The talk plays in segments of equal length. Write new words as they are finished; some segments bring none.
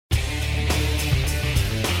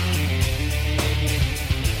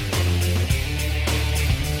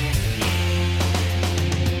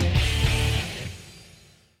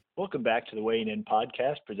Welcome back to the Weighing In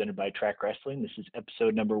podcast presented by Track Wrestling. This is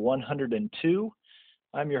episode number 102.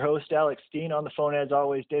 I'm your host, Alex Steen. On the phone, as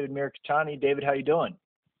always, David Miracatani. David, how you doing?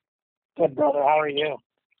 Good, brother. How are you?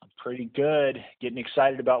 I'm pretty good. Getting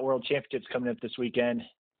excited about World Championships coming up this weekend.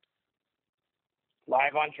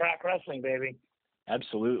 Live on Track Wrestling, baby.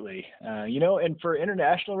 Absolutely. And for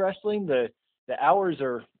international wrestling, the hours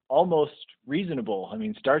are almost reasonable. I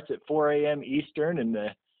mean, starts at 4 a.m. Eastern, and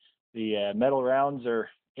the medal rounds are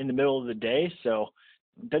in the middle of the day, so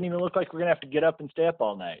it doesn't even look like we're going to have to get up and stay up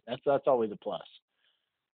all night. That's always a plus.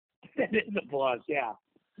 It is a plus, yeah,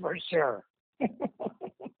 for sure.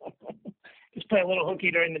 Just play a little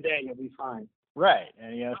hooky during the day, you'll be fine. Right,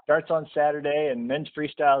 and it starts on Saturday, and men's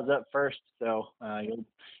freestyle is up first, so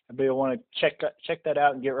everybody will want to check that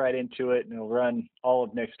out and get right into it, and it'll run all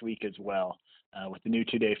of next week as well with the new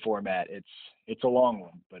 2-day format. It's a long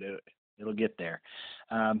one, but it'll get there.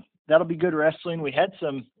 That'll be good wrestling.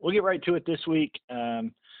 We'll get right to it this week. We're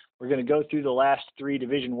going to go through the last 3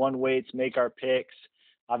 Division I weights, make our picks.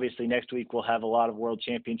 Obviously, next week we'll have a lot of World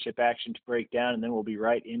Championship action to break down, and then we'll be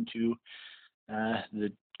right into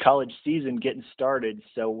the college season getting started.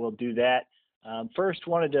 So we'll do that. First,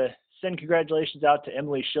 wanted to send congratulations out to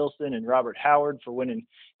Emily Shilson and Robert Howard for winning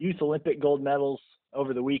Youth Olympic gold medals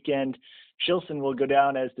over the weekend. Shilson will go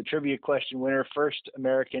down as the trivia question winner, first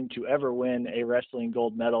American to ever win a wrestling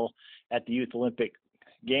gold medal at the Youth Olympic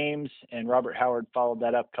Games, and Robert Howard followed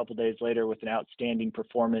that up a couple days later with an outstanding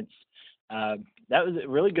performance. That was a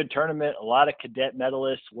really good tournament. A lot of cadet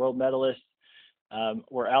medalists, world medalists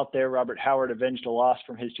were out there. Robert Howard avenged a loss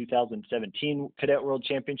from his 2017 Cadet World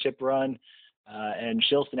Championship run, and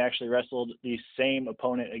Shilson actually wrestled the same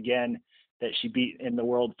opponent again that she beat in the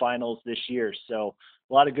World Finals this year. So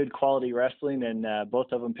a lot of good quality wrestling, and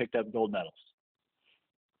both of them picked up gold medals.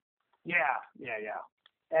 Yeah.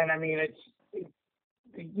 And I mean, it's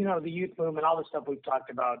the youth movement, all the stuff we've talked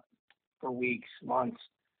about for weeks, months,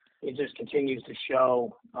 it just continues to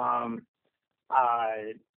show. I'm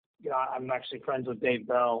actually friends with Dave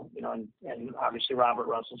Bell, and obviously Robert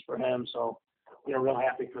wrestles for him. So, real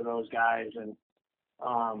happy for those guys. And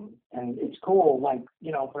it's cool,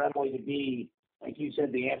 for Emily to be, like you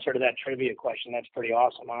said, the answer to that trivia question. That's pretty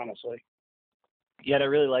awesome, honestly. Yeah, I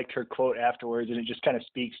really liked her quote afterwards, and it just kind of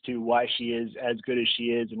speaks to why she is as good as she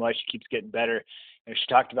is and why she keeps getting better. And she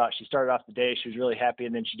talked about she started off the day, she was really happy,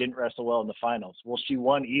 and then she didn't wrestle well in the finals. Well, she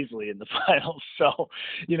won easily in the finals. So,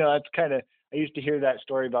 that's kind of, I used to hear that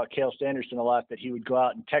story about Cale Sanderson a lot, that he would go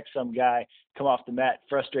out and text some guy, come off the mat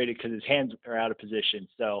frustrated because his hands are out of position.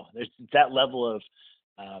 So there's that level of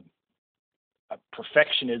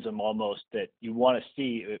perfectionism almost that you want to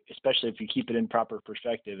see, especially if you keep it in proper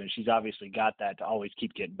perspective. And she's obviously got that to always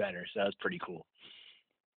keep getting better. So that's pretty cool.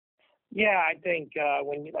 Yeah, I think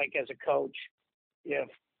when as a coach, if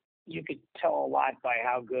you could tell a lot by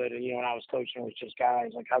how good, when I was coaching with just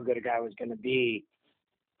guys, how good a guy was going to be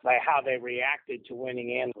by how they reacted to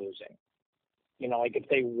winning and losing. If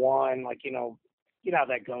they won, how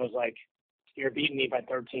that goes, you're beating me by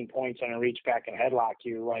 13 points and I reach back and headlock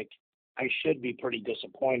you, I should be pretty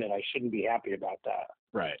disappointed. I shouldn't be happy about that.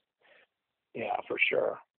 Right. Yeah, for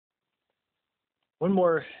sure. One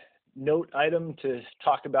more note item to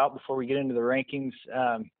talk about before we get into the rankings.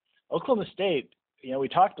 Oklahoma State, we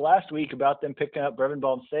talked last week about them picking up Brevin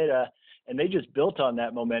Balmaceda, and they just built on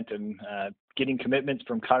that momentum, getting commitments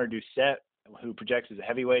from Connor Doucette, who projects as a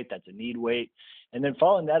heavyweight. That's a need weight. And then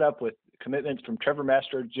following that up with commitments from Trevor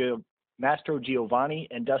Mastro Giovanni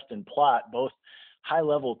and Dustin Plott, both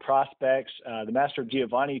high-level prospects. The Mastro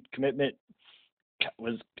Giovanni commitment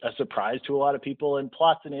was a surprise to a lot of people, and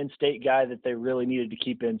Plott's an in-state guy that they really needed to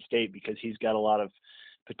keep in-state because he's got a lot of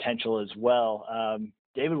potential as well.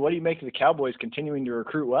 David, what do you make of the Cowboys continuing to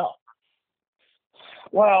recruit well?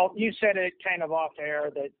 Well, you said it kind of off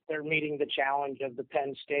air that they're meeting the challenge of the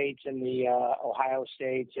Penn States and the Ohio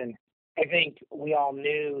States, and I think we all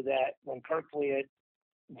knew that when Kirkley had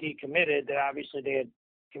decommitted, that obviously they had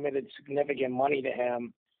committed significant money to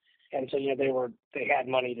him, and so they had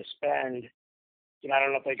money to spend. I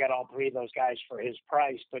don't know if they got all 3 of those guys for his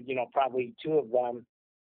price, but probably 2 of them.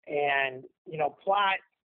 And Plott,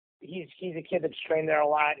 he's a kid that's trained there a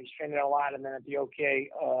lot. He's trained there a lot, and then at the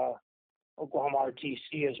Oklahoma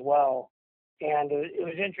RTC as well. And it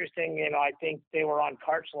was interesting. I think they were on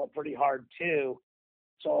Kartzler pretty hard too.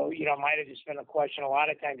 So it might have just been a question. A lot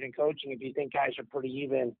of times in coaching, if you think guys are pretty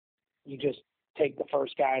even, you just take the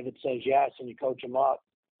first guy that says yes and you coach him up.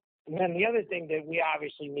 And then the other thing that we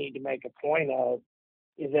obviously need to make a point of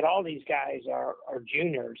is that all these guys are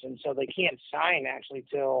juniors, and so they can't sign actually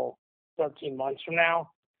till 13 months from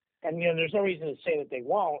now. And there's no reason to say that they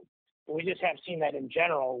won't, We just have seen that in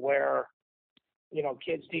general where,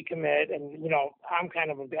 kids decommit and, I'm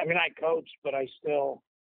kind of, I coach, but I still,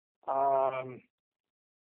 I'm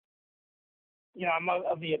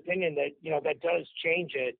of the opinion that, that does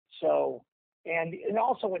change it. So, and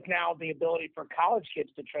also with now the ability for college kids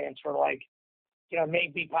to transfer, like, it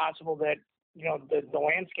may be possible that, the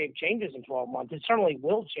landscape changes in 12 months. It certainly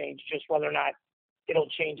will change, just whether or not it'll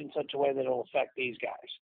change in such a way that it'll affect these guys.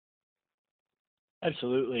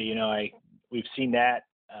 Absolutely. We've seen that.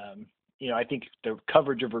 I think the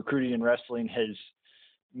coverage of recruiting in wrestling has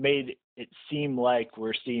made it seem like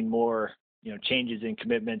we're seeing more, changes in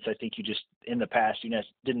commitments. I think you just, in the past,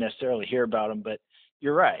 didn't necessarily hear about them, but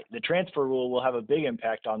you're right. The transfer rule will have a big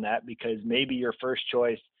impact on that because maybe your first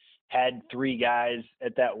choice had 3 guys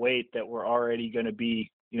at that weight that were already going to be,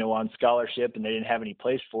 on scholarship and they didn't have any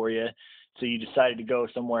place for you. So you decided to go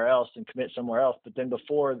somewhere else and commit somewhere else. But then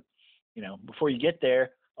before you get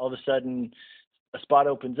there, all of a sudden a spot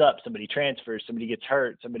opens up, somebody transfers, somebody gets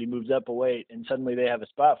hurt, somebody moves up a weight, and suddenly they have a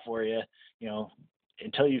spot for you.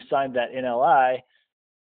 Until you've signed that NLI,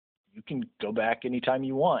 you can go back anytime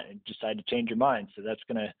you want and decide to change your mind. So that's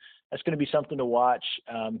gonna be something to watch.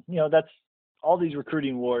 That's all these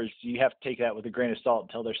recruiting wars. You have to take that with a grain of salt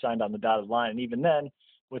until they're signed on the dotted line. And even then,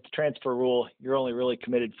 with the transfer rule, you're only really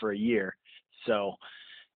committed for a year. So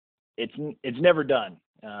it's never done.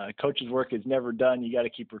 Coach's work is never done. You got to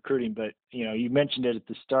keep recruiting. But, you mentioned it at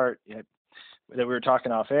the start that we were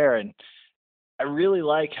talking off air, and I really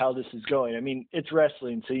like how this is going. I mean, it's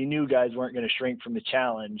wrestling, so you knew guys weren't going to shrink from the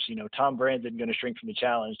challenge. Tom Brandon going to shrink from the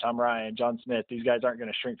challenge. Tom Ryan, John Smith, these guys aren't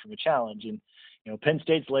going to shrink from a challenge. And, Penn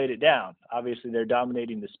State's laid it down. Obviously, they're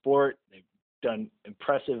dominating the sport. They've done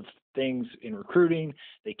impressive things in recruiting.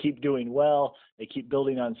 They keep doing well. They keep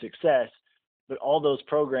building on success. But all those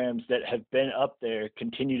programs that have been up there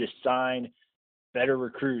continue to sign better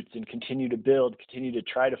recruits and continue to build, continue to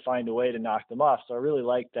try to find a way to knock them off. So I really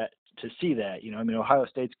like that, to see that. Ohio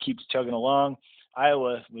State keeps chugging along.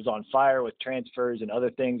 Iowa was on fire with transfers and other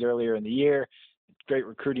things earlier in the year. Great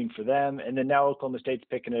recruiting for them. And then now Oklahoma State's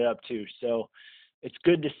picking it up too. So it's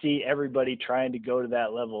good to see everybody trying to go to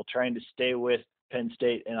that level, trying to stay with Penn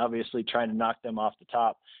State, and obviously trying to knock them off the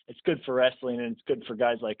top. It's good for wrestling, and it's good for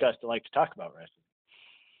guys like us to like to talk about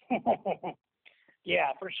wrestling.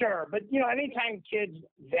 Yeah, for sure. But, anytime kids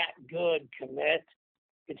that good commit,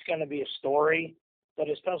 it's going to be a story. But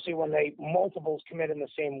especially when multiples commit in the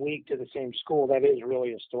same week to the same school, that is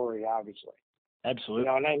really a story, obviously. Absolutely.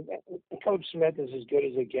 And Coach Smith is as good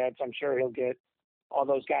as it gets. I'm sure he'll get all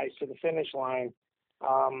those guys to the finish line.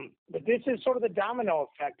 But this is sort of the domino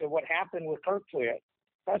effect of what happened with Kerkvliet.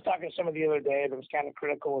 I was talking to someone the other day that was kind of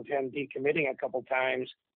critical of him decommitting a couple times.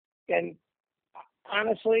 And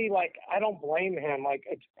honestly, I don't blame him.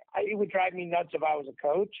 It would drive me nuts if I was a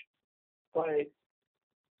coach. But,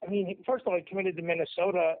 first of all, he committed to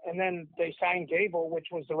Minnesota, and then they signed Gable, which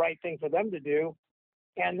was the right thing for them to do.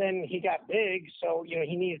 And then he got big, so,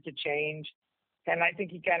 he needed to change. And I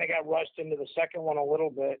think he kind of got rushed into the second one a little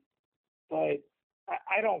bit. But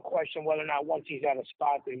I don't question whether or not once he's at a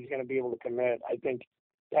spot that he's going to be able to commit. I think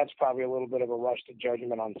that's probably a little bit of a rush to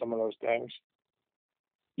judgment on some of those things.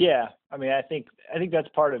 Yeah, I think that's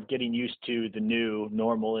part of getting used to the new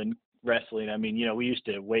normal in wrestling. We used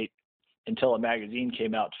to wait until a magazine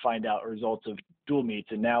came out to find out results of dual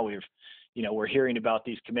meets, and now we're hearing about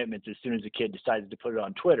these commitments as soon as the kid decides to put it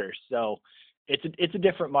on Twitter. So it's a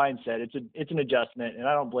different mindset. It's an adjustment, and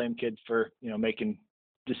I don't blame kids for making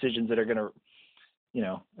decisions that are going to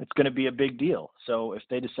it's going to be a big deal. So if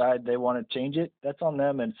they decide they want to change it, that's on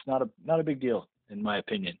them, and it's not a big deal in my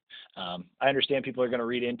opinion. I understand people are going to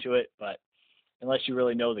read into it, but unless you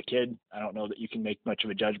really know the kid, I don't know that you can make much of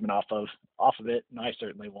a judgment off of it, and I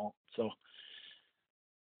certainly won't. So,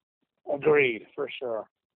 agreed, for sure.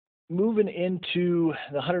 Moving into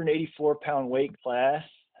the 184-pound weight class,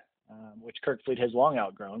 which Kerkvliet has long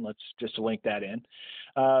outgrown. Let's just link that in.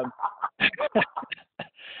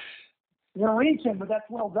 You're reaching, but that's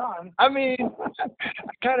well done. I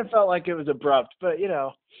kind of felt like it was abrupt, but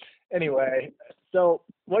anyway. So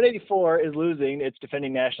 184 is losing its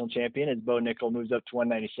defending national champion as Bo Nickel moves up to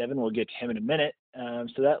 197. We'll get to him in a minute.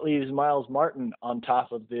 So that leaves Miles Martin on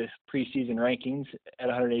top of the preseason rankings at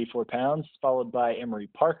 184 pounds, followed by Emery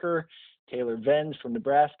Parker, Taylor Venz from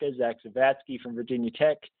Nebraska, Zach Zavatsky from Virginia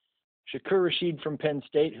Tech, Shakur Rashid from Penn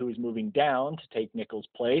State, who is moving down to take Nickel's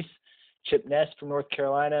place, Chip Ness from North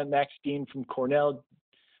Carolina, Max Dean from Cornell.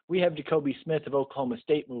 We have Jacoby Smith of Oklahoma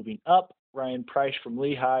State moving up. Ryan Price from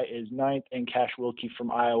Lehigh is 9th, and Cash Wilkie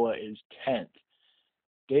from Iowa is 10th.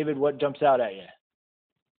 David, what jumps out at you?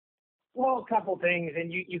 Well, a couple things,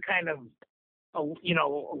 and you kind of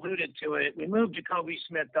alluded to it. We moved Jacoby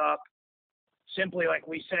Smith up simply, like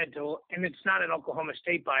we said, and it's not an Oklahoma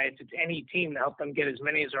State bias. It's any team to help them get as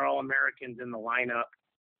many as their All-Americans in the lineup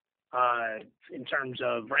in terms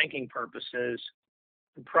of ranking purposes.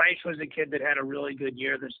 Price was a kid that had a really good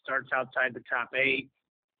year that starts outside the top 8.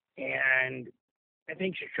 And I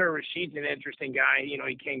think Shakur Rashid's an interesting guy. He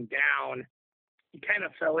came down. He kind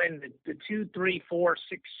of fell in. The 2, 3, 4,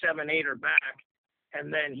 6, 7, 8 are back.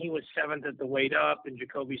 And then he was 7th at the weight up, and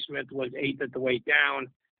Jacoby Smith was 8th at the weight down.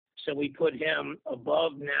 So we put him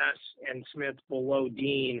above Ness and Smith below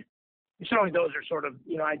Dean. And certainly those are sort of,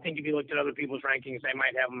 I think if you looked at other people's rankings, they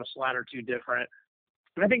might have them a slot or two different.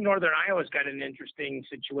 And I think Northern Iowa's got an interesting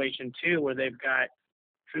situation too, where they've got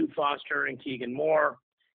Drew Foster and Keegan Moore.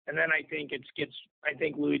 And then I think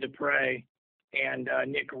Louis Dupre and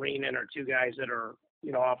Nick Reenan are two guys that are,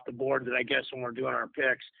 off the board that I guess when we're doing our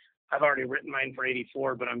picks, I've already written mine for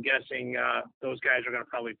 84, but I'm guessing those guys are going to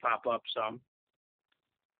probably pop up some.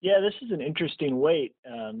 Yeah, this is an interesting weight.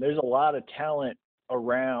 There's a lot of talent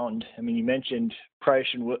around. I mean, you mentioned Price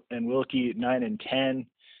and Wilkie at 9 and 10.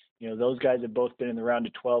 Those guys have both been in the round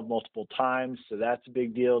of 12 multiple times, so that's a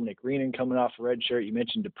big deal. Nick Reenan coming off a red shirt. You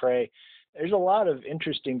mentioned Dupre. There's a lot of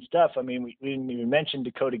interesting stuff. I mean, we didn't even mention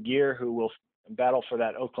Dakota Gear, who will battle for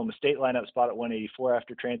that Oklahoma State lineup spot at 184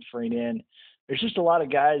 after transferring in. There's just a lot of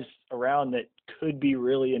guys around that could be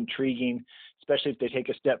really intriguing, especially if they take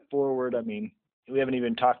a step forward. I mean, we haven't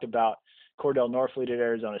even talked about Cordell Norfleet at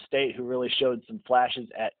Arizona State, who really showed some flashes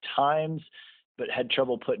at times, but had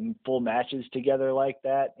trouble putting full matches together like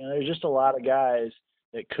that. There's just a lot of guys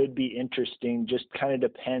that could be interesting. Just kind of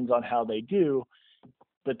depends on how they do.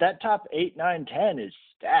 But that top 8, 9, 10 is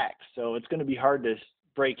stacked, so it's going to be hard to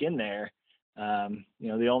break in there.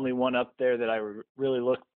 The only one up there that I really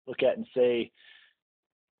look at and say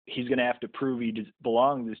he's going to have to prove he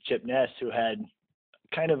belongs is Chip Ness, who had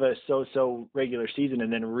kind of a so-so regular season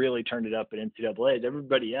and then really turned it up at NCAAs.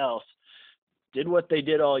 Everybody else did what they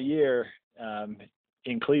did all year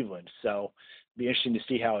in Cleveland, so it'll be interesting to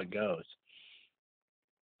see how it goes.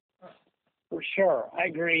 For sure, I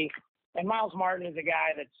agree. And Miles Martin is a guy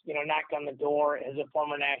that's, knocked on the door as a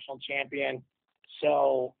former national champion.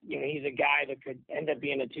 So, he's a guy that could end up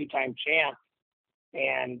being a 2-time champ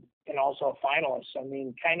and also a finalist. I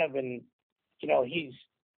mean, kind of he's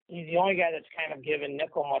the only guy that's kind of given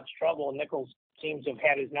Nickel much trouble. Nickel seems to have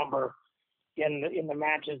had his number in the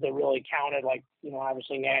matches that really counted, like,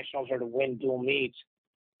 obviously nationals are to win dual meets.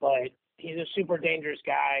 But he's a super dangerous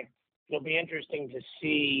guy. It'll be interesting to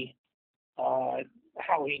see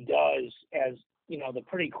how he does as, the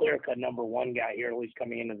pretty clear-cut number 1 guy here, at least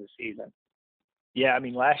coming into the season. Yeah, I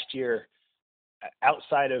mean, last year,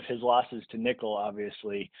 outside of his losses to Nickel,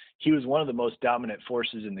 obviously, he was one of the most dominant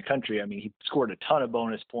forces in the country. I mean, he scored a ton of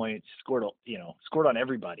bonus points, scored on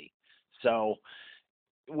everybody. So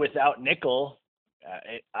without Nickel,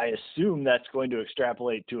 I assume that's going to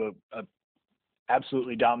extrapolate to a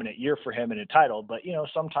absolutely dominant year for him in a title. But,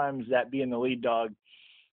 sometimes that being the lead dog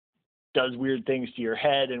does weird things to your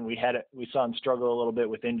head, and we saw him struggle a little bit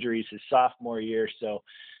with injuries his sophomore year. So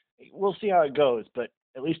we'll see how it goes, but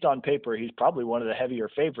at least on paper, he's probably one of the heavier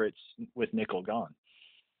favorites with Nickel gone.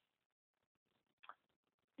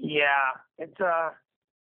 Yeah, it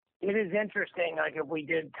is interesting. Like if we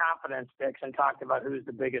did confidence picks and talked about who's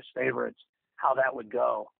the biggest favorites, how that would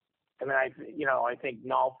go. I mean, I think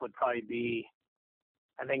Nolf would probably be.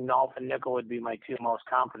 I think Nolf and Nickel would be my 2 most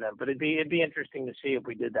confident. But it'd be interesting to see if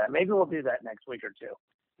we did that. Maybe we'll do that next week or 2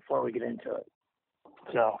 before we get into it.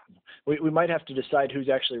 So we might have to decide who's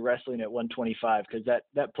actually wrestling at 125 because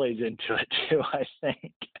that plays into it too, I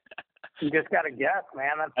think. You just got to guess,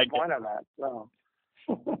 man. That's the point of that. So.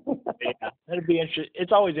 Yeah, that'd be interesting.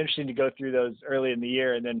 It's always interesting to go through those early in the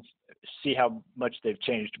year and then see how much they've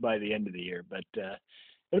changed by the end of the year. But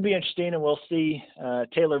it'll be interesting, and we'll see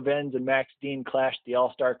Taylor Venz and Max Dean clash the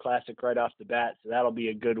All-Star Classic right off the bat, so that'll be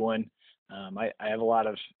a good one. I have a lot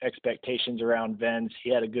of expectations around Venz.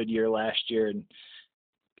 He had a good year last year, and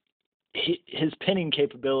his pinning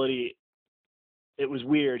capability, it was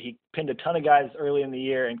weird. He pinned a ton of guys early in the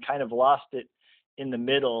year and kind of lost it in the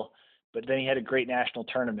middle, but then he had a great national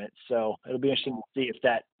tournament. So it'll be interesting to see if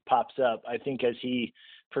that pops up. I think as he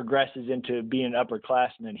progresses into being an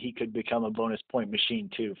upperclassman, he could become a bonus point machine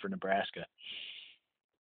too for Nebraska.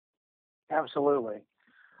 Absolutely.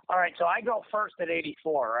 All right, so I go first at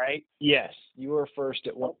 84, right? Yes, you were first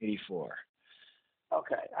at 184.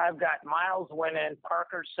 Okay, I've got Miles winning,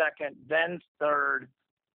 Parker second, Venz third,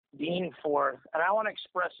 Dean fourth, and I want to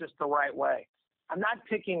express this the right way. I'm not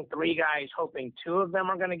picking 3 guys hoping 2 of them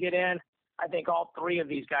are going to get in. I think all three of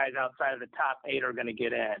these guys outside of the top 8 are going to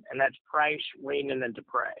get in, and that's Price, Raymond, and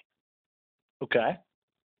Dupre. Okay.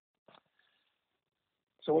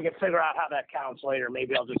 So we can figure out how that counts later.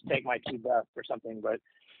 Maybe I'll just take my 2 best or something, but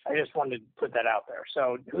I just wanted to put that out there.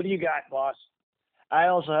 So who do you got, boss? I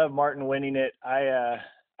also have Martin winning it. I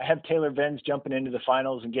have Taylor Venz jumping into the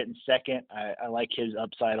finals and getting second. I like his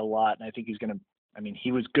upside a lot, and I think he's going to – I mean,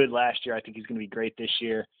 he was good last year. I think he's going to be great this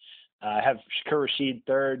year. I have Shakur Rashid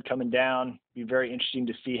third coming down. Be very interesting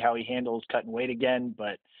to see how he handles cutting weight again,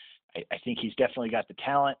 but I think he's definitely got the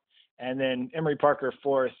talent. And then Emery Parker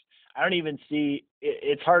fourth. I don't even see –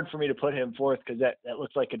 it's hard for me to put him fourth because that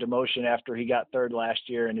looks like a demotion after he got third last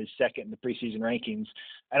year and is second in the preseason rankings.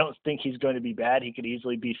 I don't think he's going to be bad. He could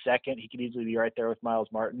easily be second. He could easily be right there with Miles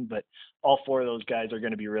Martin, but all 4 of those guys are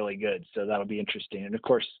going to be really good, so that'll be interesting. And, of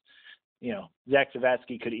course, you know, Zach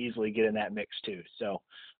Zavatsky could easily get in that mix too. So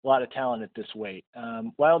a lot of talent at this weight.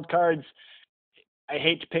 Wild cards, I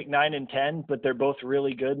hate to pick 9 and 10, but they're both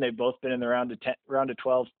really good, and they've both been in the round of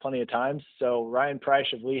 12 plenty of times. So Ryan Price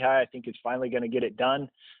of Lehigh, I think, is finally going to get it done.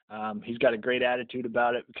 He's got a great attitude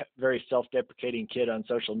about it, very self-deprecating kid on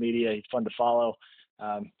social media. He's fun to follow,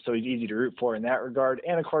 so he's easy to root for in that regard.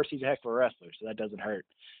 And, of course, he's a heck of a wrestler, so that doesn't hurt.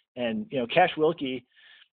 And, you know, Cash Wilkie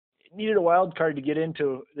needed a wild card to get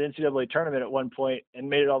into the NCAA tournament at one point and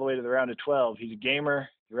made it all the way to the round of 12. He's a gamer.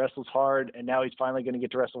 He wrestles hard, and now he's finally going to get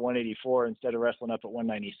to wrestle 184 instead of wrestling up at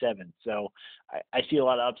 197. So I see a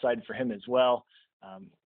lot of upside for him as well.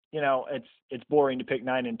 You know, it's boring to pick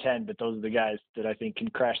 9 and 10, but those are the guys that I think can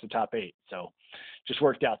crash the top 8. So just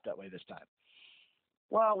worked out that way this time.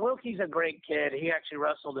 Well, Wilkie's a great kid. He actually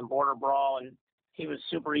wrestled in Border Brawl, and he was a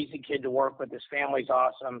super easy kid to work with. His family's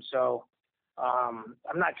awesome. So I'm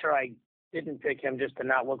not sure I didn't pick him just to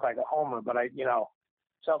not look like a homer, but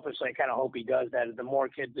selfishly, I kind of hope he does that. The more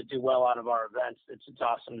kids that do well out of our events, it's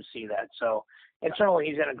awesome to see that. So, and certainly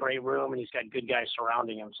he's in a great room, and he's got good guys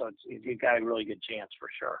surrounding him. So he's got a really good chance for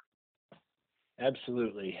sure.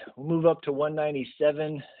 Absolutely. We'll move up to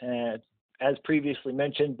 197. As previously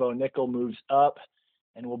mentioned, Bo Nickel moves up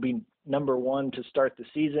and will be number 1 to start the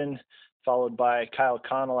season, followed by Kyle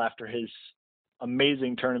Connell after his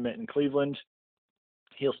amazing tournament in Cleveland.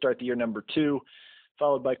 He'll start the year number 2.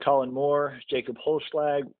 Followed by Colin Moore, Jacob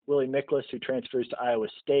Holschlag, Willie Miklas, who transfers to Iowa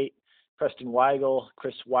State, Preston Weigel,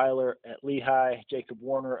 Chris Weiler at Lehigh, Jacob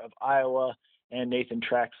Warner of Iowa, and Nathan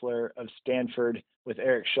Traxler of Stanford, with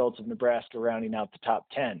Eric Schultz of Nebraska rounding out the top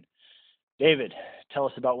 10. David, tell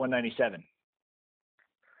us about 197.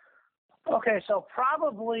 Okay, so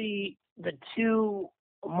probably the 2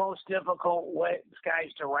 most difficult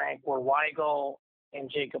guys to rank were Weigel and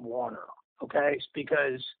Jacob Warner, okay?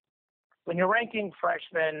 Because when you're ranking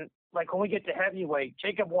freshmen, like when we get to heavyweight,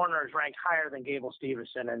 Jacob Warner is ranked higher than Gable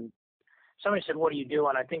Stevenson. And somebody said, what do you do?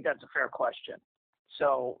 And I think that's a fair question.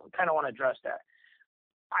 So I kind of want to address that.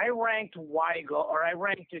 I ranked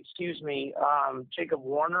Jacob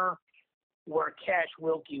Warner where Cash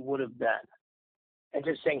Wilkie would have been. And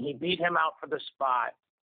just saying he beat him out for the spot.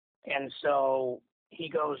 And so he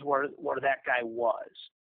goes where that guy was.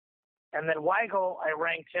 And then Weigel, I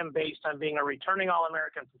ranked him based on being a returning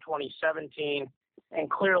All-American from 2017 and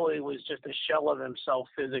clearly was just a shell of himself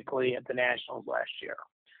physically at the Nationals last year.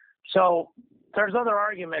 So there's other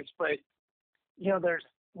arguments, but, there's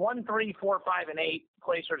 1, 3, 4, 5, and 8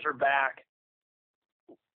 placers are back.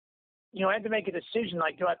 I had to make a decision,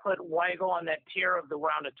 like, do I put Weigel on that tier of the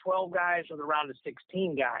round of 12 guys or the round of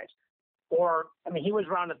 16 guys? Or, he was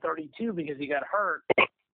round of 32 because he got hurt.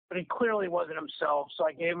 But he clearly wasn't himself, so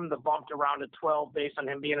I gave him the bump to round of 12 based on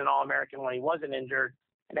him being an All-American when he wasn't injured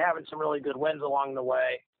and having some really good wins along the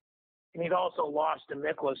way. And he'd also lost to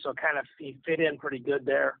Miklas, so he fit in pretty good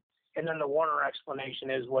there. And then the Warner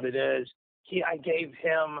explanation is what it is. I gave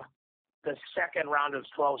him the second round of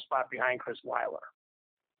 12 spot behind Chris Weiler.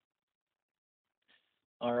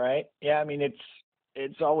 All right. Yeah,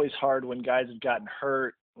 it's always hard when guys have gotten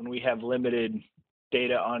hurt, when we have limited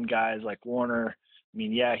data on guys like Warner.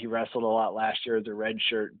 He wrestled a lot last year as a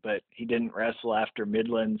redshirt, but he didn't wrestle after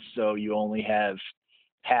Midlands, so you only have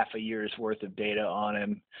half a year's worth of data on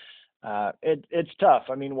him. It's tough.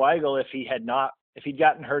 Weigel, if he'd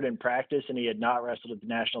gotten hurt in practice and he had not wrestled at the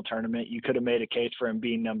national tournament, you could have made a case for him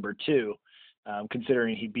being number 2,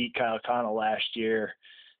 considering he beat Kyle Connell last year.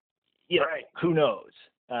 Right. Who knows?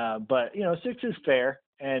 But 6 is fair,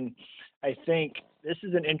 and I think this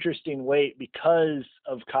is an interesting weight because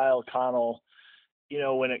of Kyle Connell.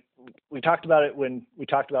 We talked about it when we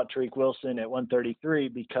talked about Tariq Wilson at 133,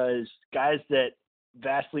 because guys that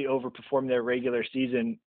vastly overperform their regular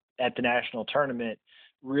season at the national tournament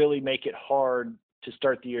really make it hard to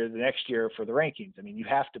start the next year for the rankings. I mean, you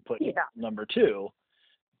have to put Yeah. number 2,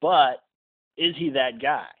 but is he that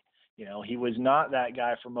guy? He was not that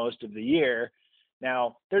guy for most of the year.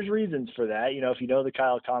 Now, there's reasons for that. If you know the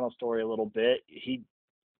Kyle Connell story a little bit, he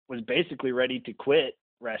was basically ready to quit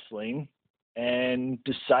wrestling and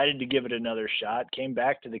decided to give it another shot, came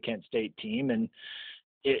back to the Kent State team, and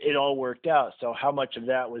it all worked out. So how much of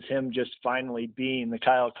that was him just finally being the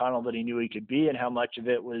Kyle Connell that he knew he could be, and how much of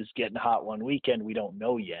it was getting hot one weekend, we don't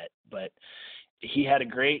know yet. But he had a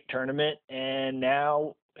great tournament, and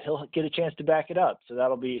now he'll get a chance to back it up. So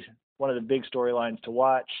that'll be one of the big storylines to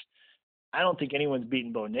watch. I don't think anyone's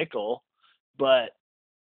beaten Bo Nickel, but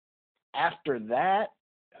after that,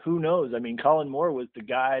 who knows? I mean, Colin Moore was the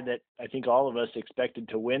guy that I think all of us expected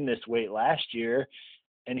to win this weight last year,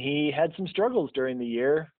 and he had some struggles during the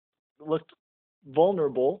year, looked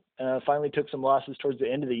vulnerable, finally took some losses towards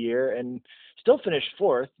the end of the year, and still finished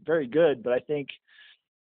 4th. Very good, but I think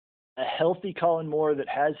a healthy Colin Moore that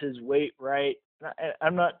has his weight right.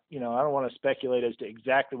 I'm not, I don't want to speculate as to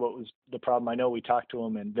exactly what was the problem. I know we talked to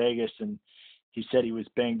him in Vegas, and he said he was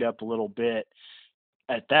banged up a little bit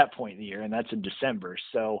at that point in the year, and that's in December.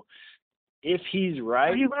 So if he's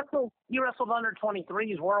right. You wrestled under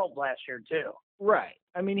 23s world last year too. Right.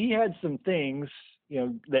 I mean, he had some things,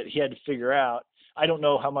 that he had to figure out. I don't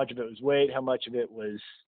know how much of it was weight, how much of it was,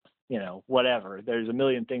 whatever. There's a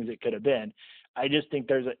million things it could have been. I just think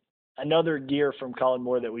there's another gear from Colin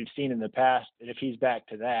Moore that we've seen in the past, and if he's back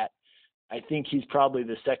to that, I think he's probably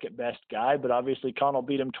the second best guy, but obviously Connell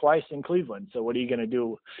beat him twice in Cleveland. So what are you going to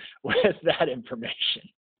do with that information?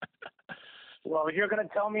 Well, you're going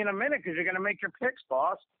to tell me in a minute because you're going to make your picks,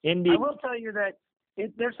 boss. Indeed. I will tell you that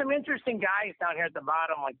there's some interesting guys down here at the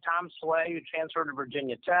bottom, like Tom Slay, who transferred to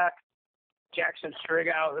Virginia Tech, Jackson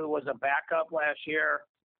Strigow, who was a backup last year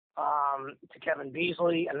to Kevin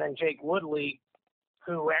Beasley, and then Jake Woodley,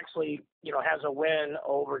 who actually, has a win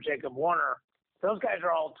over Jacob Warner. Those guys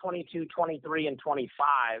are all 22, 23, and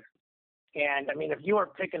 25. And, I mean, if you were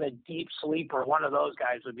picking a deep sleeper, one of those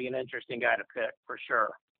guys would be an interesting guy to pick for sure.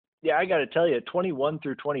 Yeah, I got to tell you, 21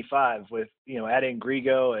 through 25 with, adding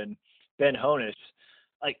Grigo and Ben Honus,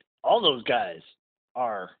 like all those guys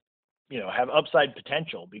are, have upside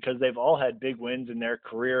potential because they've all had big wins in their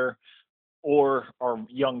career or are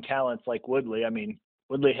young talents like Woodley. I mean,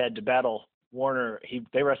 Woodley had to battle Warner.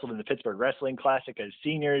 They wrestled in the Pittsburgh Wrestling Classic as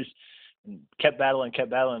seniors and kept battling,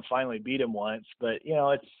 finally beat him once. But,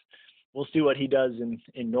 we'll see what he does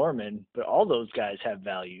in Norman. But all those guys have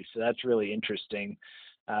value, so that's really interesting.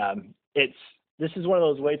 This is one of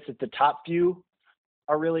those weights that the top few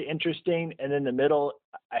are really interesting, and in the middle,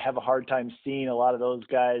 I have a hard time seeing a lot of those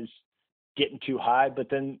guys getting too high. But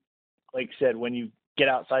then, like I said, when you get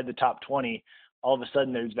outside the top 20, all of a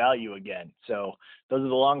sudden there's value again. So those are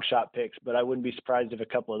the long shot picks, but I wouldn't be surprised if a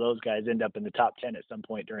couple of those guys end up in the top 10 at some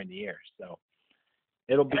point during the year. So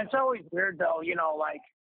it'll be. And it's always weird though, like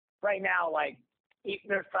right now, like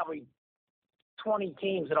there's probably 20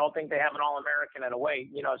 teams that all think they have an All-American at a weight,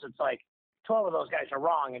 so it's like 12 of those guys are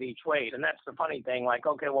wrong at each weight. And that's the funny thing. Like,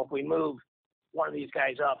 okay, well, if we move one of these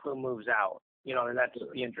guys up, who moves out? And that's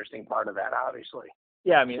the interesting part of that, obviously.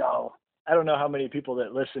 Yeah, I mean, I don't know how many people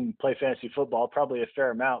that listen play fantasy football, probably a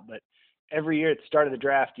fair amount, but every year at the start of the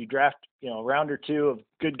draft, you draft, a round or two of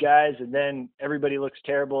good guys, and then everybody looks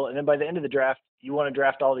terrible. And then by the end of the draft, you want to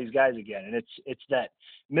draft all these guys again. And it's that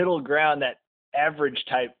middle ground, that average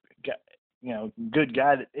type, good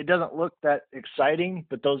guy that it doesn't look that exciting,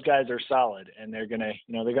 but those guys are solid and they're going to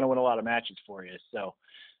win a lot of matches for you. So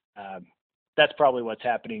that's probably what's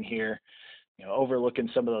happening here, overlooking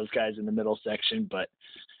some of those guys in the middle section, but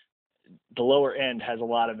the lower end has a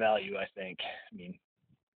lot of value, I think. I mean,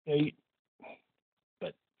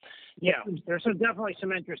 there's definitely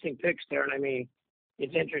some interesting picks there. And I mean,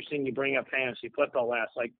 it's interesting you bring up fantasy football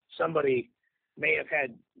last. Like somebody may have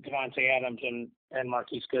had Devontae Adams and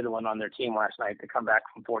Marquise Goodwin on their team last night to come back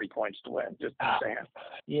from 40 points to win. Just saying.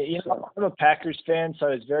 Yeah, I'm a Packers fan, so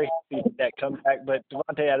I was very happy with that comeback. But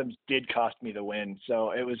Devontae Adams did cost me the win,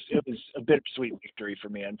 so it was a bittersweet victory for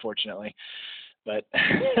me, unfortunately. But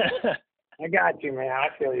I got you, man. I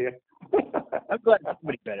feel you. I'm glad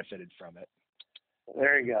somebody benefited from it.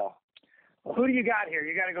 There you go. Well, who do you got here?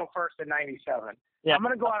 You got to go first at 97. Yeah. I'm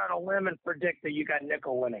going to go out on a limb and predict that you got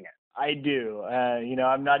Nickel winning it. I do.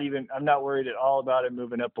 I'm not worried at all about him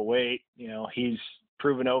moving up a weight. He's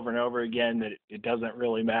proven over and over again that it doesn't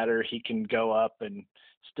really matter. He can go up and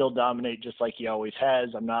still dominate just like he always has.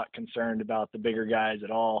 I'm not concerned about the bigger guys at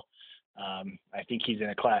all. I think he's in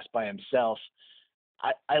a class by himself.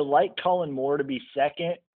 I like Colin Moore to be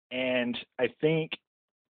second, and I think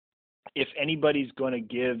if anybody's going to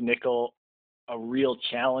give Nickel a real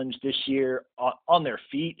challenge this year on their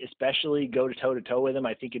feet, especially go to toe with him,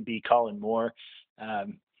 I think it'd be Colin Moore.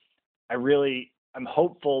 I'm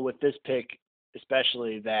hopeful with this pick,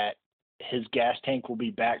 especially that his gas tank will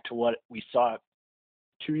be back to what we saw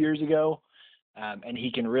 2 years ago, and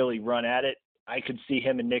he can really run at it. I could see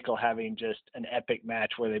him and Nickel having just an epic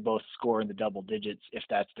match where they both score in the double digits if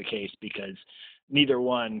that's the case, because neither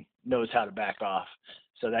one knows how to back off.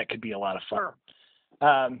 So that could be a lot of fun.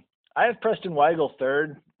 Sure. I have Preston Weigel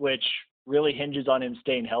third, which really hinges on him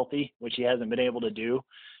staying healthy, which he hasn't been able to do.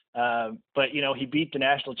 But, he beat the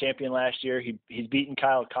national champion last year. He's beaten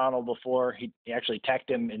Kyle Connell before. He actually teched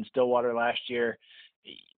him in Stillwater last year.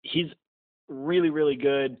 He's really, really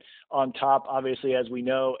good on top, obviously, as we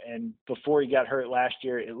know. And before he got hurt last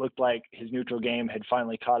year, it looked like his neutral game had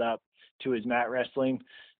finally caught up to his mat wrestling.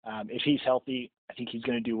 If he's healthy, I think he's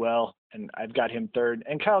going to do well. And I've got him third.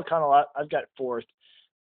 And Kyle Connell, I've got fourth.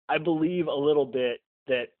 I believe a little bit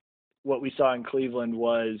that what we saw in Cleveland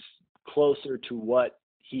was closer to what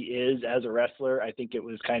he is as a wrestler. I think it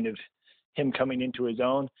was kind of him coming into his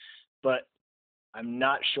own, but I'm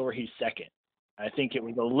not sure he's second. I think it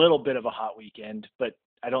was a little bit of a hot weekend, but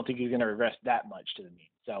I don't think he's going to regress that much to the mean.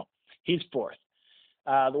 So he's fourth.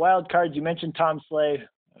 The wild cards, you mentioned Tom Slay,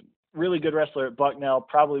 really good wrestler at Bucknell,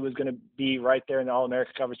 probably was going to be right there in the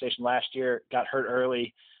All-America conversation last year, got hurt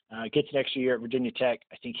early, gets an extra year at Virginia Tech.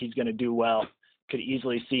 I think he's going to do well. Could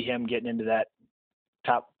easily see him getting into that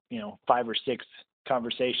top, 5 or 6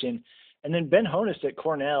 conversation. And then Ben Honus at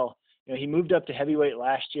Cornell, he moved up to heavyweight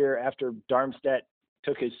last year after Darmstadt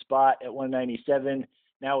took his spot at 197.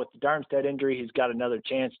 Now with the Darmstadt injury, he's got another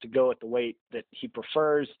chance to go at the weight that he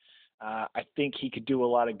prefers. I think he could do a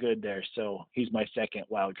lot of good there. So he's my second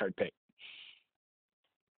wild card pick.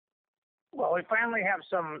 Well, we finally have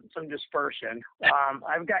some dispersion.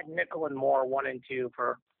 I've got Nickel and Moore 1 and 2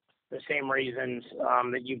 for the same reasons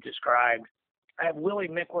that you've described. I have Willie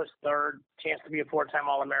Miklas third, chance to be a 4-time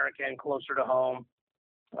All-American, closer to home.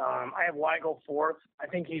 I have Weigel fourth. I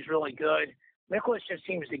think he's really good. Miklas just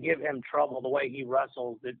seems to give him trouble the way he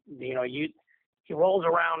wrestles. He rolls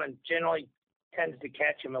around and generally tends to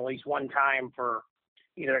catch him at least one time for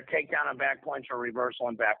either a takedown on back points or reversal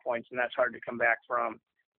on back points, and that's hard to come back from.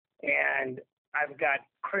 And I've got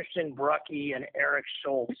Christian Brucky and Eric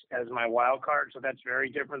Schultz as my wild card, so that's very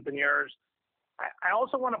different than yours. I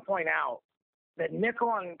also want to point out that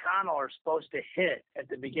Nickel and Connell are supposed to hit at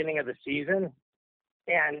the beginning of the season.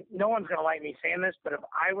 And no one's going to like me saying this, but if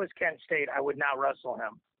I was Kent State, I would not wrestle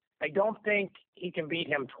him. I don't think he can beat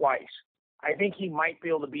him twice. I think he might be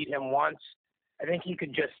able to beat him once. I think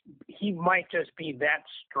he might just be that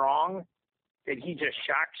strong that he just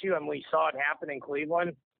shocks you. And we saw it happen in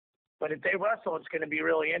Cleveland. But if they wrestle, it's going to be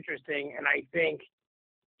really interesting. And I think,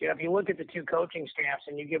 if you look at the two coaching staffs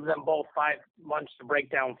and you give them both 5 months to break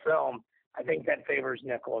down film, I think that favors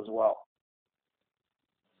Nickel as well.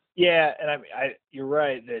 Yeah, and you're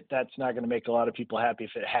right that that's not going to make a lot of people happy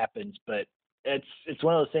if it happens, but it's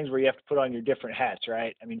one of those things where you have to put on your different hats,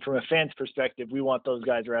 right? I mean, from a fan's perspective, we want those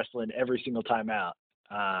guys wrestling every single time out.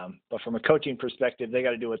 But from a coaching perspective, they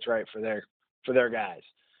got to do what's right for their guys.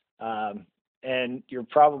 And you're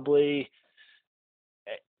probably,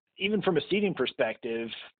 even from a seeding perspective,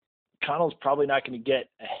 Connell's probably not going to get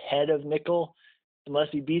ahead of Nickel unless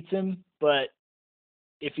he beats him, but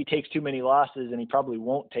if he takes too many losses, and he probably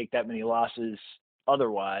won't take that many losses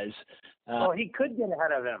otherwise. Well, he could get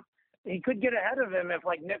ahead of him. He could get ahead of him if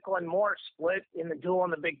Nickel and Moore split in the duel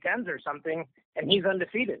in the Big Tens or something, and he's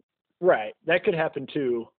undefeated. Right. That could happen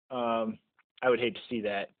too. I would hate to see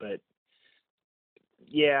that, but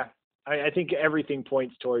yeah, I think everything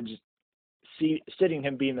points towards sitting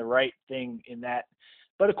him being the right thing in that.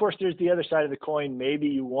 But of course, there's the other side of the coin. Maybe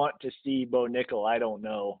you want to see Bo Nickel. I don't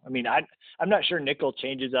know. I mean, I'm not sure Nickel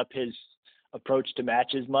changes up his approach to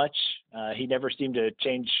matches much. He never seemed to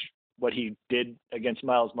change what he did against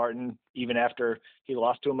Miles Martin, even after he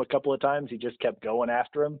lost to him a couple of times. He just kept going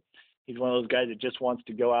after him. He's one of those guys that just wants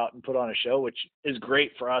to go out and put on a show, which is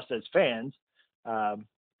great for us as fans.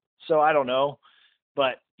 So I don't know.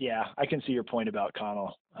 But, yeah, I can see your point about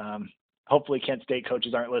Connell. Hopefully Kent State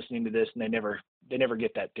coaches aren't listening to this and they never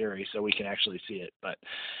get that theory so we can actually see it. But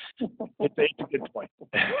it's a good point.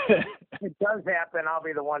 It does happen. I'll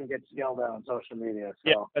be the one gets yelled at on social media. So.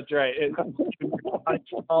 Yeah, that's right.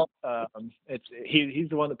 He's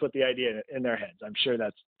the one that put the idea in their heads. I'm sure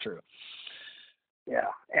that's true. Yeah,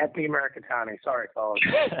 at the Americatani. Sorry, fellas.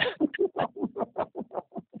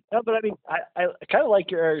 No, but I mean, I kind of like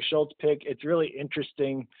your Eric Schultz pick. It's really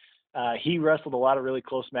interesting. He wrestled a lot of really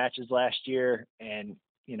close matches last year and,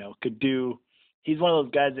 he's one of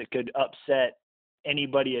those guys that could upset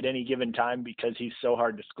anybody at any given time because he's so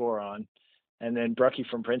hard to score on. And then Brucky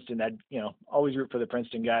from Princeton, I'd, always root for the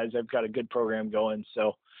Princeton guys. They've got a good program going,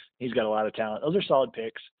 so he's got a lot of talent. Those are solid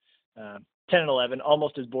picks. 10 and 11,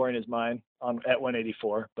 almost as boring as mine at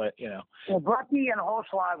 184, but Well, Brucky and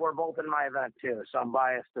Holschlag were both in my event too, so I'm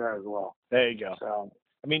biased there as well. There you go. So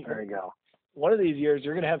there you go. One of these years,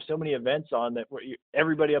 you're going to have so many events on that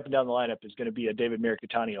everybody up and down the lineup is going to be a David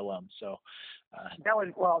Mirikitani alum. So that was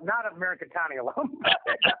not a Mirikitani alum.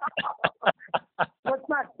 Let's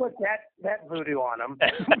not put that voodoo on him.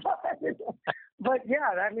 But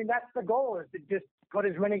yeah, I mean that's the goal, is to just put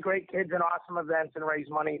as many great kids in awesome events and raise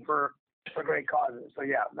money for great causes. So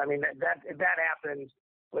yeah, I mean that if that happens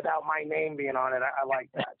without my name being on it, I like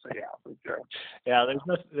that. So yeah, for sure. Yeah,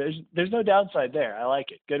 there's no downside there. I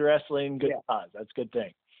like it. Good wrestling, good cause. That's a good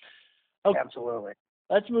thing. Okay. Absolutely.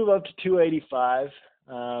 Let's move up to 285.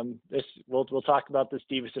 We'll talk about the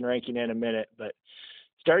Stevenson ranking in a minute, but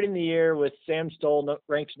starting the year with Sam Stoll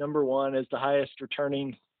ranked number 1 as the highest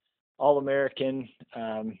returning All-American.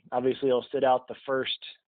 Obviously, he'll sit out the first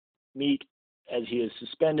meet as he is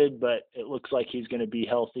suspended, but it looks like he's going to be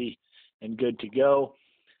healthy and good to go.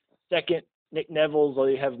 Second, Nick Nevels, although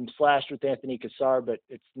you have him slashed with Anthony Cassar, but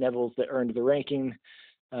it's Nevels that earned the ranking.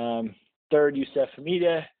 Third, Youssef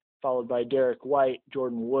Hamida, followed by Derek White,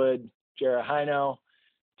 Jordan Wood, Jara Hino,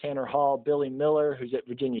 Tanner Hall, Billy Miller, who's at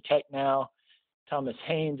Virginia Tech now, Thomas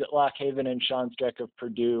Haynes at Lock Haven, and Sean Streck of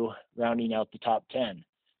Purdue, rounding out the top 10.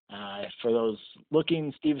 For those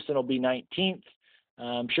looking, Stevenson will be 19th.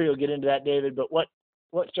 I'm sure you'll get into that, David, but what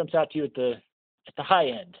jumps out to you at the high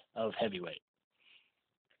end of heavyweight?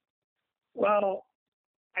 Well,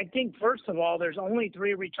 I think first of all, there's only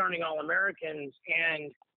 3 returning All-Americans,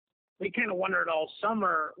 and we kind of wondered all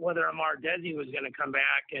summer whether Amar Desi was going to come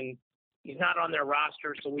back, and he's not on their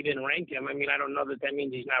roster, so we didn't rank him. I mean, I don't know that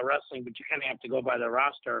means he's not wrestling, but you kind of have to go by the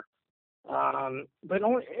roster. But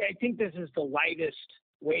I think this is the lightest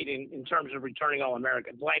weight in terms of returning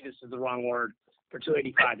All-Americans. Lightest is the wrong word for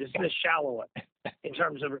 285. This is the shallow in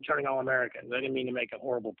terms of returning All-Americans. I didn't mean to make a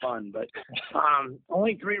horrible pun, but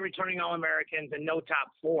only 3 returning All-Americans and no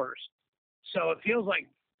top 4s. So it feels like,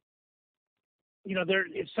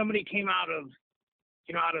 if somebody came out of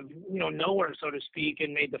nowhere, so to speak,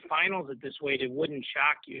 and made the finals at this weight, it wouldn't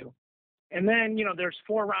shock you. And then, there's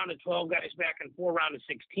 4 round of 12 guys back and 4 round of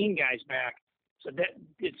 16 guys back. So that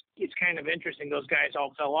it's kind of interesting. Those guys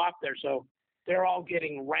all fell off there. So they're all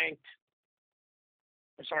getting ranked.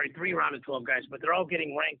 Sorry, 3 round of 12 guys, but they're all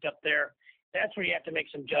getting ranked up there. That's where you have to make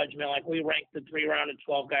some judgment. Like we ranked the 3 round of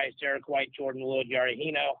 12 guys: Derek White, Jordan Wood, Yari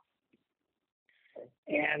Hino.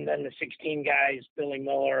 And then the 16 guys: Billy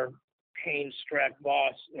Miller, Haynes, Streck,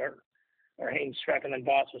 Boss, or Haynes, Streck, and then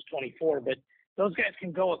Boss was 24. But those guys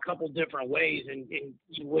can go a couple different ways, and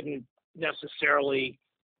you wouldn't necessarily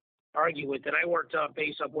argue with it. I worked up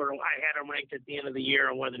base up where I had them ranked at the end of the year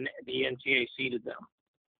and where the NCAA seeded them.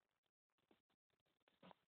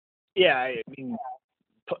 Yeah, I mean,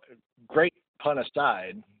 great pun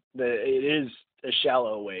aside, it is a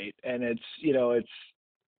shallow weight, and it's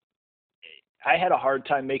I had a hard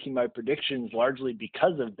time making my predictions largely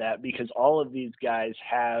because of that, because all of these guys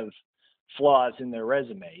have flaws in their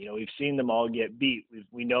resume. We've seen them all get beat.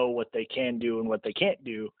 We know what they can do and what they can't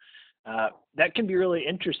do. That can be really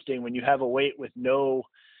interesting when you have a weight with no,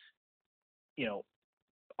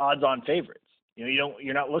 odds-on favorites.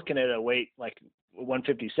 You're not looking at a weight like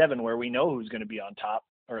 157 where we know who's going to be on top,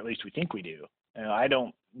 or at least we think we do. I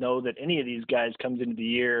don't know that any of these guys comes into the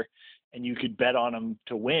year and you could bet on them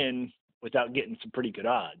to win without getting some pretty good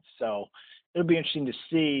odds. So it'll be interesting to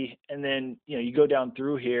see. And then, you go down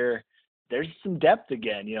through here, there's some depth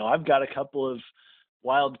again. I've got a couple of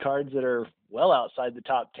wild cards that are well outside the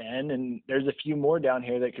top 10, and there's a few more down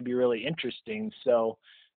here that could be really interesting. So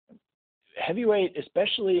heavyweight,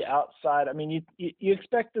 especially outside, I mean, you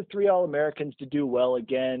expect the 3 All-Americans to do well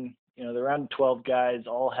again. The round 12 guys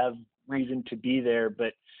all have reason to be there,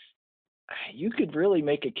 but you could really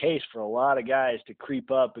make a case for a lot of guys to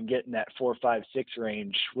creep up and get in that 4, 5, 6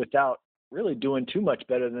 range without really doing too much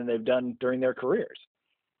better than they've done during their careers.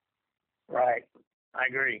 Right. I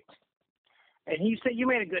agree. And you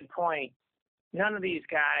made a good point. None of these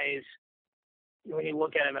guys, when you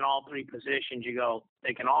look at them in all 3 positions, you go,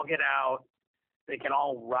 they can all get out, they can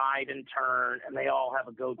all ride and turn, and they all have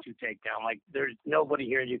a go-to takedown. Like there's nobody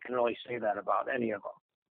here you can really say that about any of them.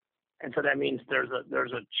 And so that means there's a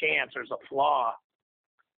chance, there's a flaw,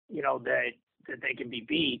 that they can be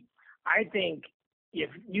beat. I think if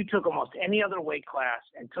you took almost any other weight class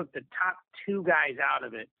and took the top 2 guys out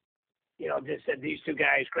of it, just said these 2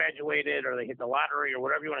 guys graduated or they hit the lottery or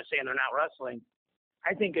whatever you want to say and they're not wrestling,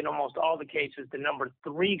 I think in almost all the cases, the number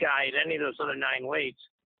 3 guy at any of those other 9 weights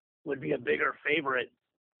would be a bigger favorite,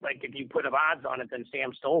 like if you put odds on it, than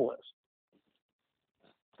Sam Stoll is.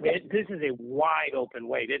 I mean, this is a wide open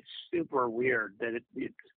weight. It's super weird that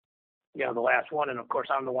it's the last one, and of course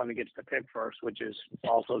I'm the one that gets to pick first, which is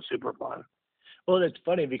also super fun. Well, it's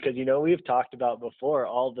funny because we've talked about before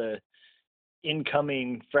all the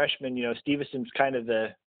incoming freshmen. Stevenson's kind of the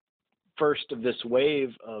first of this wave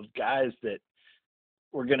of guys that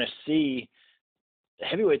we're going to see. The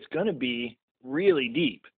heavyweight's going to be really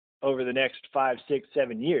deep over the next 5, 6,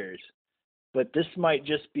 7 years. But this might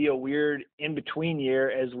just be a weird in-between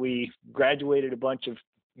year as we graduated a bunch of,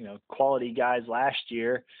 quality guys last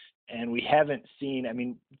year, and we haven't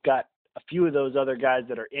seen, got a few of those other guys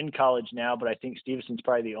that are in college now, but I think Stevenson's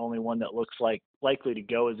probably the only one that looks like likely to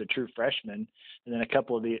go as a true freshman. And then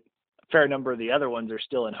a fair number of the other ones are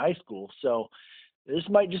still in high school. So this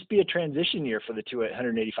might just be a transition year for the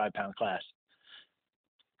 185-pound class.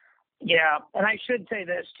 Yeah, and I should say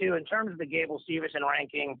this too, in terms of the Gable Stevenson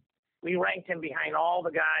ranking, we ranked him behind all the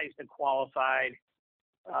guys that qualified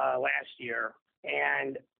last year.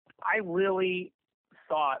 And I really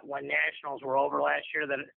thought when nationals were over last year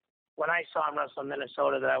that when I saw him wrestle in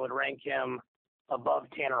Minnesota that I would rank him above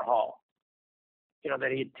Tanner Hall.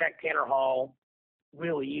 That he'd tech Tanner Hall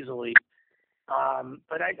really easily.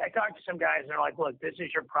 But I talked to some guys and they're like, look, this is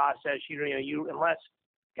your process. You unless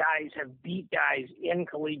guys have beat guys in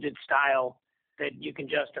collegiate style that you can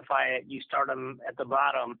justify it, you start him at the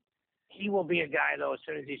bottom. He will be a guy, though, as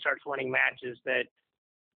soon as he starts winning matches that,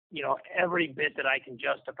 every bit that I can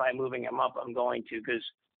justify moving him up, I'm going to, because,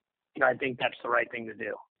 I think that's the right thing to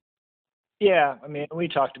do. Yeah, we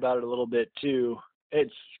talked about it a little bit, too.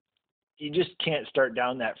 You just can't start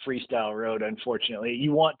down that freestyle road, unfortunately.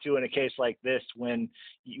 You want to in a case like this when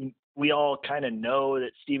we all kind of know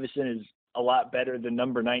that Stevenson is a lot better than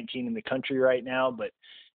number 19 in the country right now, but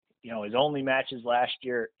his only matches last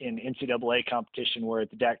year in NCAA competition were at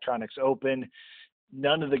the Daktronics Open.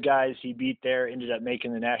 None of the guys he beat there ended up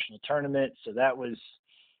making the national tournament. So that was,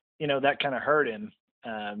 that kind of hurt him.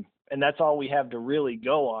 And that's all we have to really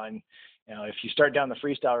go on. If you start down the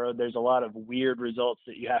freestyle road, there's a lot of weird results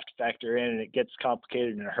that you have to factor in, and it gets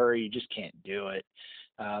complicated in a hurry. You just can't do it.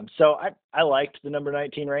 So I liked the number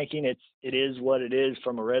 19 ranking. It is what it is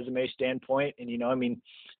from a resume standpoint. And,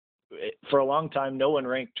 for a long time, no one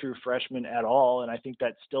ranked true freshmen at all, and I think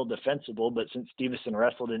that's still defensible. But since Stevenson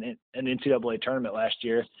wrestled in an NCAA tournament last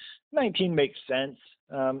year, 19 makes sense.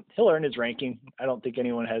 He'll earn his ranking. I don't think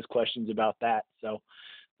anyone has questions about that. So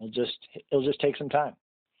it'll just take some time.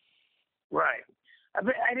 Right.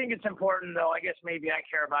 I think it's important, though. I guess maybe I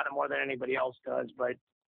care about it more than anybody else does, but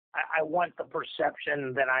I want the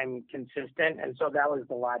perception that I'm consistent, and so that was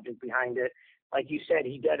the logic behind it. Like you said,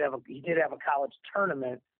 he did have a college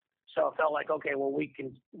tournament. So it felt like, okay, well,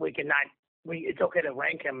 it's okay to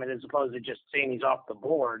rank him as opposed to just saying he's off the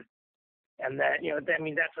board. And that,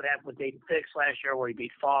 that's what happened with Dayton Fix last year where he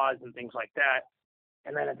beat Foz and things like that.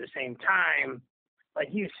 And then at the same time, like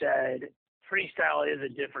you said, freestyle is a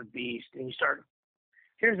different beast. And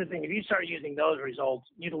here's the thing, if you start using those results,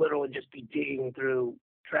 you'd literally just be digging through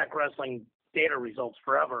track wrestling data results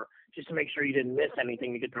forever just to make sure you didn't miss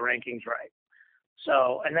anything to get the rankings right.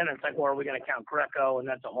 So, and then it's like, well, are we going to count Greco? And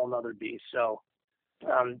that's a whole nother beast. So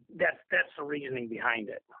that's the reasoning behind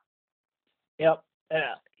it. Yep.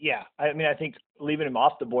 Yeah. I think leaving him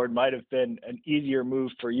off the board might have been an easier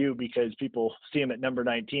move for you because people see him at number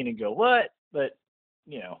 19 and go, what? But,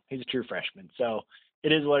 he's a true freshman. So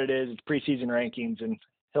it is what it is. It's preseason rankings, and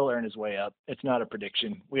he'll earn his way up. It's not a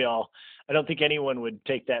prediction. I don't think anyone would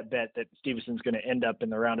take that bet that Stevenson's going to end up in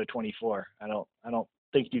the round of 24. I don't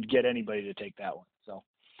think you'd get anybody to take that one. So,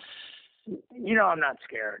 I'm not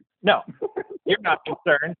scared. No, you're not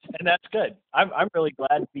concerned, and that's good. I'm really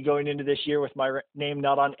glad to be going into this year with my name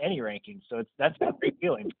not on any rankings. So that's a great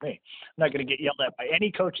feeling for me. I'm not going to get yelled at by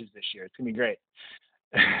any coaches this year. It's going to be great.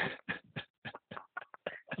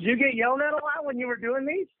 Did you get yelled at a lot when you were doing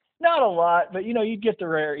these? Not a lot, but you'd get the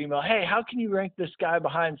rare email, hey, how can you rank this guy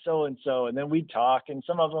behind so-and-so? And then we'd talk, and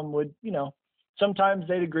some of them would, sometimes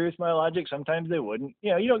they'd agree with my logic, sometimes they wouldn't.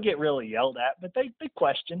 You don't get really yelled at, but they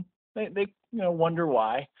question. They wonder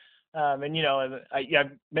why. I've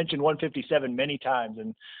mentioned 157 many times,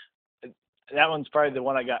 and that one's probably the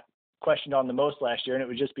one I got questioned on the most last year, and it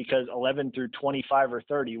was just because 11 through 25 or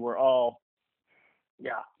 30 were all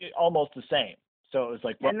almost the same. So it was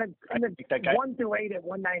like, and the 1 through 8 at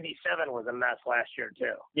 197 was a mess last year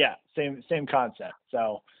too. Yeah, same concept.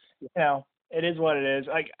 So, it is what it is.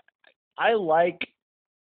 I like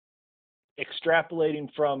extrapolating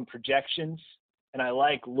from projections and I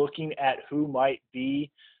like looking at who might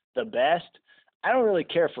be the best, I don't really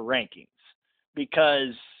care for rankings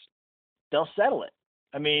because they'll settle it.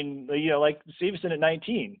 I mean, like Stevenson at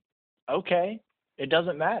 19. Okay, it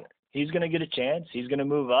doesn't matter. He's going to get a chance. He's going to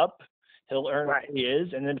move up. He'll earn what he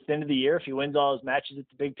is. And then at the end of the year, if he wins all his matches at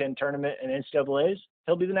the Big Ten tournament and NCAAs,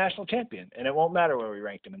 he'll be the national champion. And it won't matter where we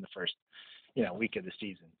ranked him in the first, week of the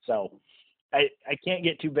season. So I can't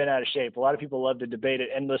get too bent out of shape. A lot of people love to debate it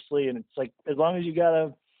endlessly. And it's like, as long as you got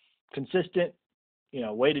a consistent,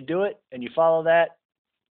 way to do it and you follow that,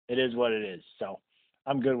 it is what it is. So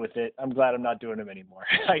I'm good with it. I'm glad I'm not doing them anymore.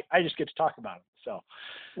 I just get to talk about them. So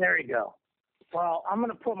there you go. Well, I'm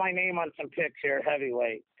going to put my name on some picks here at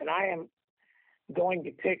heavyweight, and I am going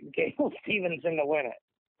to pick Gable Stevenson to win it.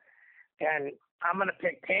 And I'm going to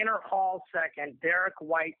pick Tanner Hall second, Derek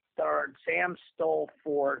White third, Sam Stoll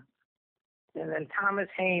fourth, and then Thomas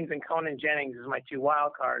Haynes and Conan Jennings is my 2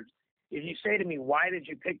 wild cards. If you say to me, why did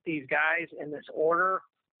you pick these guys in this order?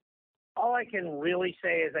 All I can really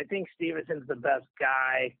say is I think Stevenson's the best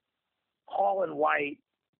guy. Hall and White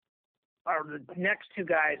are the next 2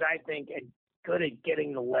 guys I think are good at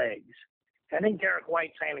getting the legs. I think Derek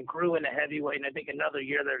White kind of grew into heavyweight, and I think another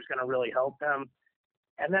year there's going to really help him.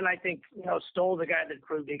 And then I think, Stoll's a guy that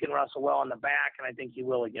proved he can wrestle well in the back, and I think he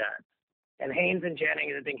will again. And Haynes and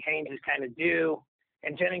Jennings, I think Haynes is kind of due,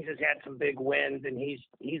 and Jennings has had some big wins, and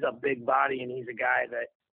he's a big body, and he's a guy that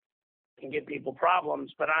can give people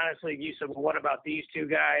problems. But honestly, you said, well, what about these 2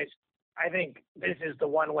 guys? I think this is the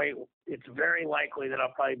one way it's very likely that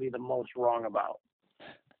I'll probably be the most wrong about.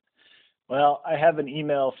 Well, I have an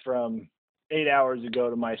email from 8 hours ago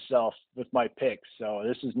to myself with my picks. So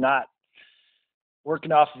this is not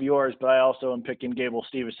working off of yours, but I also am picking Gable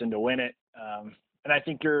Stevenson to win it. And I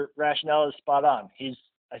think your rationale is spot on.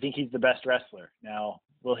 I think he's the best wrestler. Now,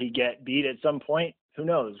 will he get beat at some point? Who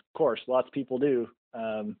knows? Of course, lots of people do.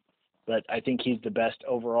 But I think he's the best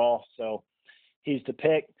overall. So he's the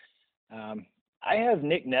pick. I have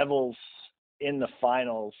Nick Neville's in the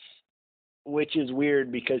finals, which is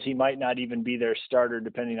weird because he might not even be their starter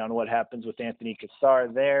depending on what happens with Anthony Cassar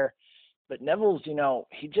there. But Neville's,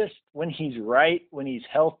 he just, when he's right, when he's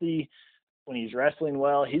healthy, when he's wrestling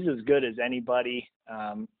well, he's as good as anybody.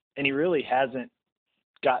 And he really hasn't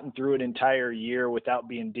gotten through an entire year without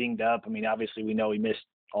being dinged up. I mean, obviously we know he missed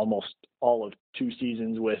almost all of 2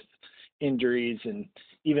 seasons with injuries, and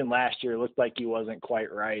even last year it looked like he wasn't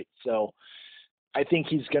quite right. So I think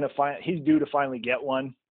he's due to finally get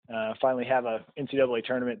one. Finally have a NCAA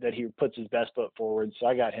tournament that he puts his best foot forward. So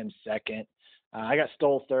I got him second. I got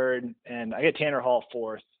Stoll third, and I got Tanner Hall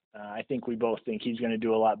fourth. I think we both think he's going to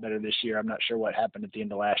do a lot better this year. I'm not sure what happened at the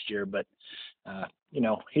end of last year, but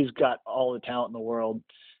he's got all the talent in the world,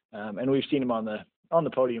 and we've seen him on the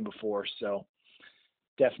podium before. So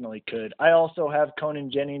definitely could. I also have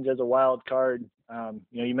Conan Jennings as a wild card.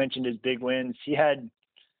 You mentioned his big wins.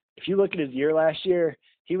 If you look at his year last year,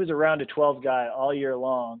 he was around a 12 guy all year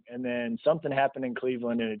long, and then something happened in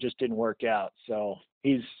Cleveland and it just didn't work out. So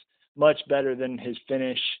he's much better than his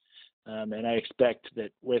finish. And I expect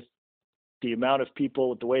that with the amount of people,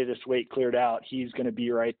 with the way this weight cleared out, he's going to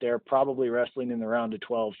be right there, probably wrestling in the round of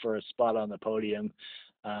 12 for a spot on the podium.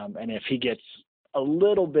 And if he gets a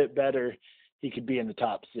little bit better, he could be in the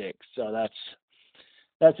top 6. So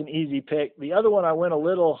that's an easy pick. The other one I went a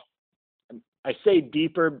little, I say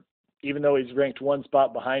deeper, even though he's ranked 1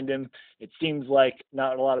 spot behind him. It seems like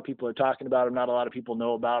not a lot of people are talking about him. Not a lot of people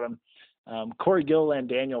know about him. Corey Gilliland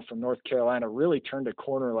Daniel from North Carolina really turned a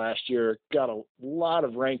corner last year, got a lot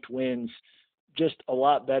of ranked wins, just a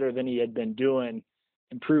lot better than he had been doing,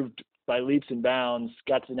 improved by leaps and bounds,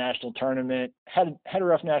 got to the national tournament, had a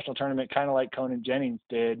rough national tournament, kind of like Conan Jennings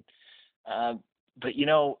did. But,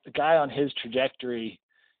 the guy on his trajectory,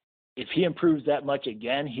 if he improves that much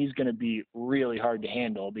again, he's going to be really hard to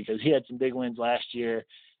handle because he had some big wins last year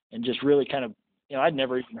and just really kind of, I'd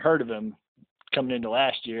never even heard of him coming into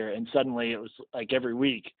last year. And suddenly it was like every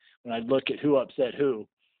week when I'd look at who upset who,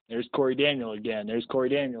 there's Corey Daniel again. There's Corey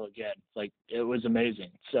Daniel again. Like, it was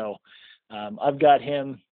amazing. So I've got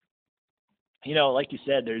him, like you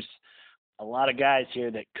said, there's a lot of guys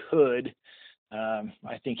here that could.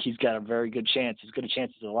 I think he's got a very good chance, as good a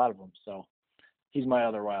chance as a lot of them. So he's my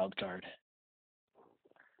other wild card.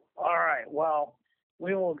 All right. Well,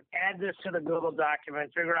 we will add this to the Google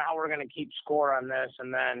document, figure out how we're going to keep score on this,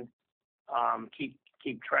 and then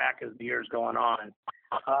keep track as the year's going on.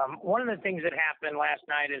 One of the things that happened last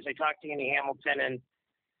night is I talked to Andy Hamilton, and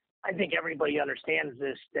I think everybody understands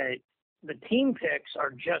this, that the team picks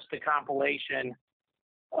are just a compilation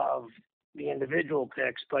of the individual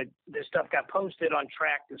picks, but this stuff got posted on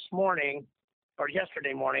Track this morning, or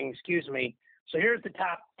yesterday morning, excuse me. So here's the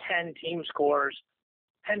top 10 team scores.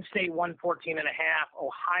 Penn State 114.5,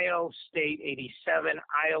 Ohio State 87,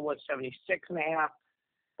 Iowa 76.5,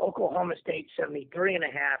 Oklahoma State 73.5,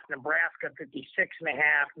 Nebraska 56.5,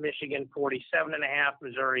 Michigan 47.5,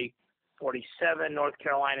 Missouri 47, North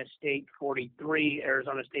Carolina State 43,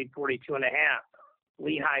 Arizona State 42.5,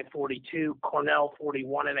 Lehigh 42, Cornell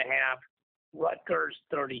 41.5, Rutgers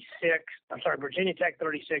 36. Virginia Tech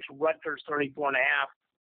 36, Rutgers 34.5.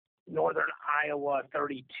 Northern Iowa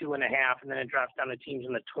 32.5, and then it drops down to teams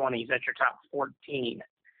in the 20s. That's your top 14.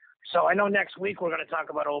 So I know next week we're going to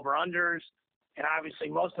talk about over-unders, and obviously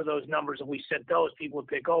most of those numbers, if we set those, people would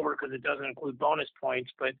pick over because it doesn't include bonus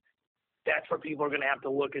points, but that's where people are going to have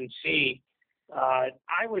to look and see.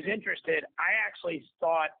 I was interested. I actually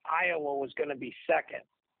thought Iowa was going to be second,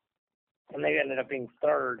 and they ended up being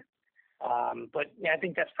third. But yeah, I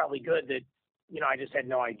think that's probably good that, I just had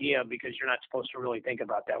no idea because you're not supposed to really think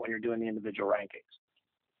about that when you're doing the individual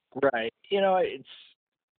rankings. Right.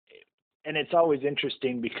 It's always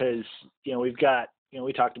interesting because, we've got,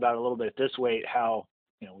 we talked about a little bit at this weight, how,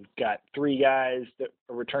 we've got 3 guys that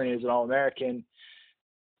are returning as an All-American.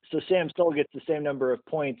 So Sam Stoll gets the same number of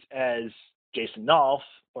points as Jason Nolf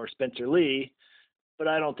or Spencer Lee, but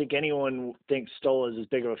I don't think anyone thinks Stoll is as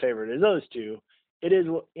big of a favorite as those two. It is,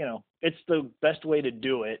 it's the best way to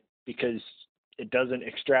do it because it doesn't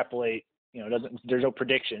extrapolate, there's no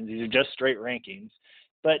predictions. These are just straight rankings.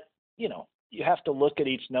 But, you have to look at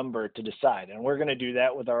each number to decide. And we're going to do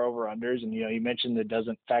that with our over-unders. And, you mentioned that it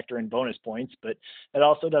doesn't factor in bonus points, but it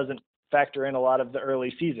also doesn't factor in a lot of the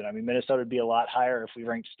early season. I mean, Minnesota would be a lot higher if we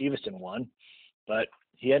ranked Stevenson 1, but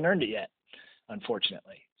he hadn't earned it yet,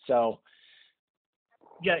 unfortunately. So,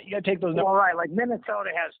 you got to take those numbers. Well, right. Like Minnesota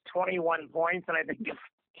has 21 points, and I think if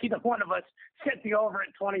either one of us hit the over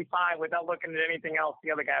at 25 without looking at anything else,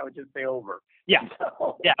 the other guy would just say over. Yeah.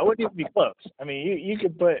 Yeah, it wouldn't even be close. I mean, you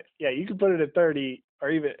could put it at 30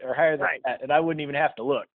 or higher than that, and I wouldn't even have to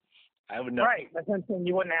look. I would know. Right. That's one thing.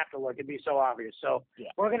 You wouldn't have to look. It'd be so obvious. So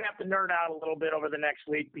we're going to have to nerd out a little bit over the next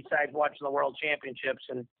week besides watching the World Championships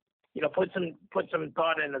and, put some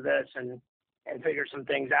thought into this and figure some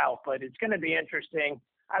things out. But it's going to be interesting.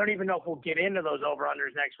 I don't even know if we'll get into those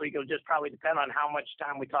over-unders next week. It'll just probably depend on how much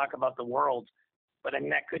time we talk about the World. But, I mean,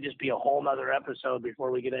 that could just be a whole nother episode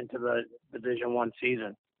before we get into the Division I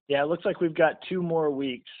season. Yeah, it looks like we've got 2 more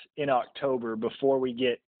weeks in October before we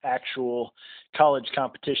get actual college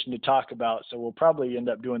competition to talk about. So we'll probably end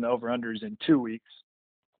up doing the over-unders in 2 weeks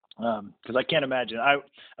because I can't imagine. I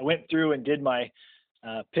went through and did my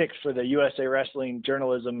picks for the USA Wrestling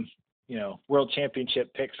Journalism, World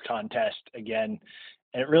Championship picks contest again.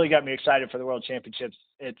 And it really got me excited for the World Championships.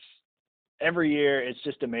 It's every year. It's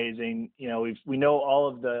just amazing. We know all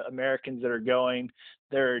of the Americans that are going.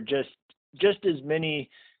 There are just as many,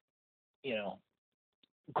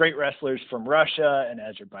 great wrestlers from Russia and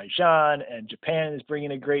Azerbaijan, and Japan is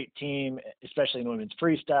bringing a great team, especially in women's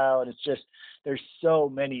freestyle. And it's just, there's so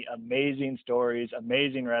many amazing stories,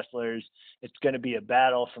 amazing wrestlers. It's going to be a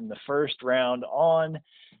battle from the first round on.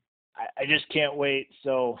 I just can't wait.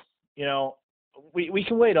 So, we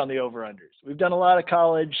can wait on the over-unders. We've done a lot of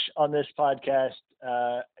college on this podcast.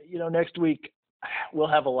 Next week we'll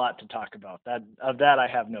have a lot to talk about. Of that, I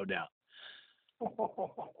have no doubt.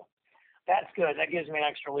 That's good. That gives me an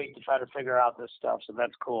extra week to try to figure out this stuff, so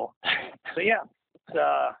that's cool. So, yeah,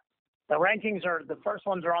 the rankings the first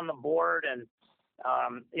ones are on the board, and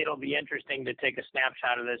it'll be interesting to take a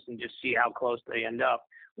snapshot of this and just see how close they end up.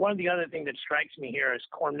 One of the other things that strikes me here is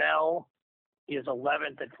Cornell is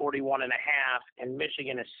 11th at 41.5, and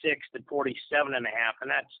Michigan is 6th at 47.5, and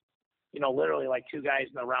that's, literally like 2 guys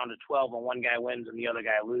in the round of 12, and one guy wins and the other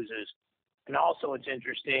guy loses. And also, it's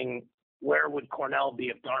interesting, where would Cornell be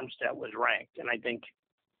if Darmstadt was ranked? And I think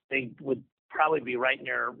they would probably be right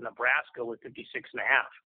near Nebraska with 56.5.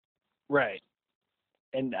 Right.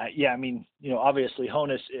 And obviously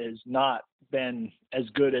Honus is not been as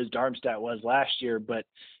good as Darmstadt was last year, but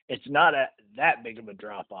it's not that big of a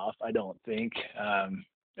drop off, I don't think.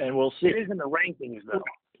 And we'll see. It is in the rankings, though.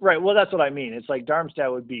 Right. Well, that's what I mean. It's like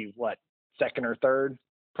Darmstadt would be what, 2nd or 3rd,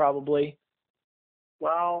 probably.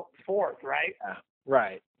 Well, 4th, right?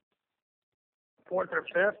 Right. 4th or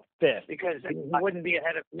 5th? 5th. Because he wouldn't be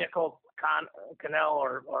ahead of Nickel, Cannell,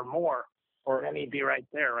 or Moore, or then he'd be right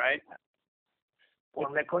there, right? Or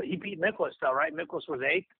he beat Nicholas, though, right? Nicholas was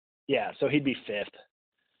 8th? Yeah, so he'd be 5th.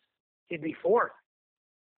 He'd be 4th.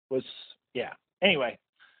 Anyway.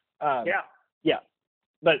 Yeah.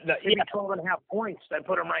 But he'd be 12.5 points. I'd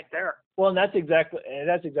put him right there. Well, and that's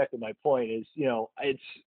exactly my point is, it's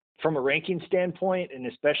from a ranking standpoint, and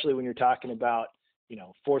especially when you're talking about,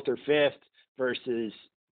 4th or 5th versus,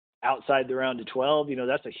 outside the round of 12,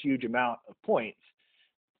 that's a huge amount of points.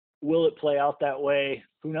 Will it play out that way?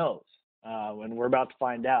 Who knows? And we're about to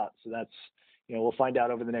find out. So that's, we'll find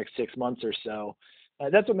out over the next 6 months or so.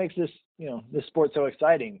 That's what makes this, this sport so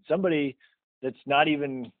exciting. Somebody that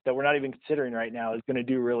we're not even considering right now is going to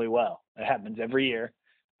do really well. It happens every year,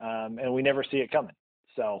 and we never see it coming.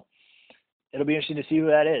 So it'll be interesting to see who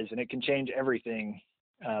that is, and it can change everything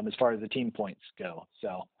as far as the team points go.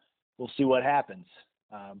 So we'll see what happens.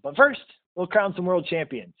 But first, we'll crown some world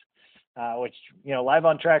champions, which, live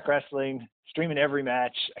on Track Wrestling, streaming every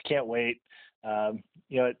match. I can't wait.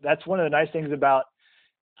 That's one of the nice things about,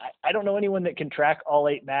 I don't know anyone that can track all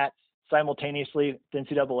 8 mats simultaneously with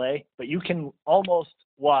NCAA, but you can almost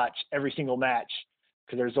watch every single match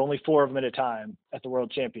because there's only 4 of them at a time at the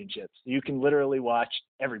World Championships. You can literally watch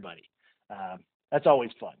everybody. That's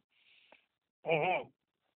always fun. Mm-hmm.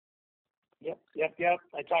 Yep.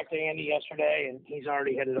 I talked to Andy yesterday, and he's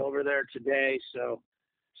already headed over there today, so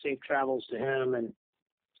safe travels to him, and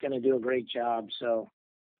he's going to do a great job. So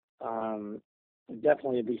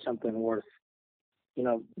definitely it'd be something worth,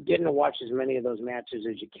 getting to watch as many of those matches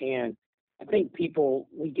as you can. I think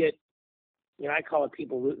we get, I call it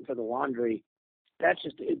people rooting for the laundry. That's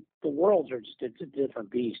just the worlds are it's a different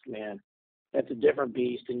beast, man. That's a different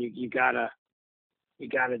beast, and you gotta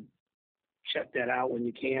check that out when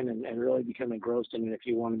you can and really become engrossed in it if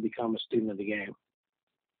you want to become a student of the game.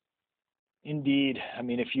 Indeed. I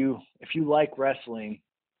mean, if you like wrestling,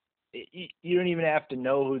 you don't even have to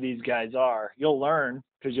know who these guys are. You'll learn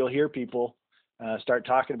because you'll hear people start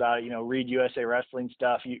talking about it. Read USA Wrestling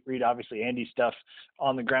stuff. You read, obviously, Andy's stuff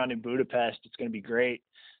on the ground in Budapest. It's going to be great.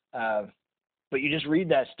 But you just read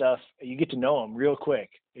that stuff. You get to know them real quick.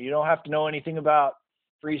 You don't have to know anything about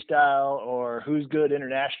freestyle or who's good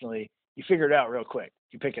internationally. You figure it out real quick.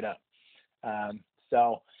 You pick it up.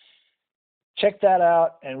 So check that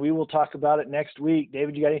out, and we will talk about it next week.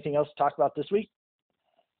 David, you got anything else to talk about this week?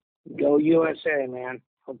 Go USA, man.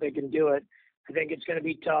 Hope they can do it. I think it's going to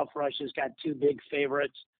be tough. Russia's got 2 big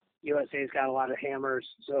favorites. USA's got a lot of hammers,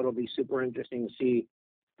 so it'll be super interesting to see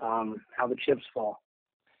how the chips fall.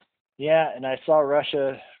 Yeah, and I saw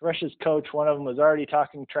Russia's coach, one of them was already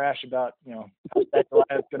talking trash about, that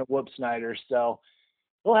Goliath's going to whoop Snyder. So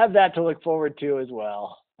we'll have that to look forward to as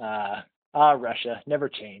well. Russia, never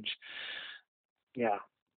change. Yeah.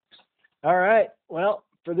 All right. Well,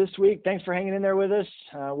 for this week, thanks for hanging in there with us.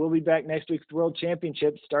 We'll be back next week. The World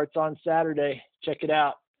Championship starts on Saturday. Check it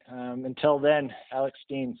out. Until then, Alex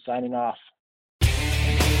Steen signing off.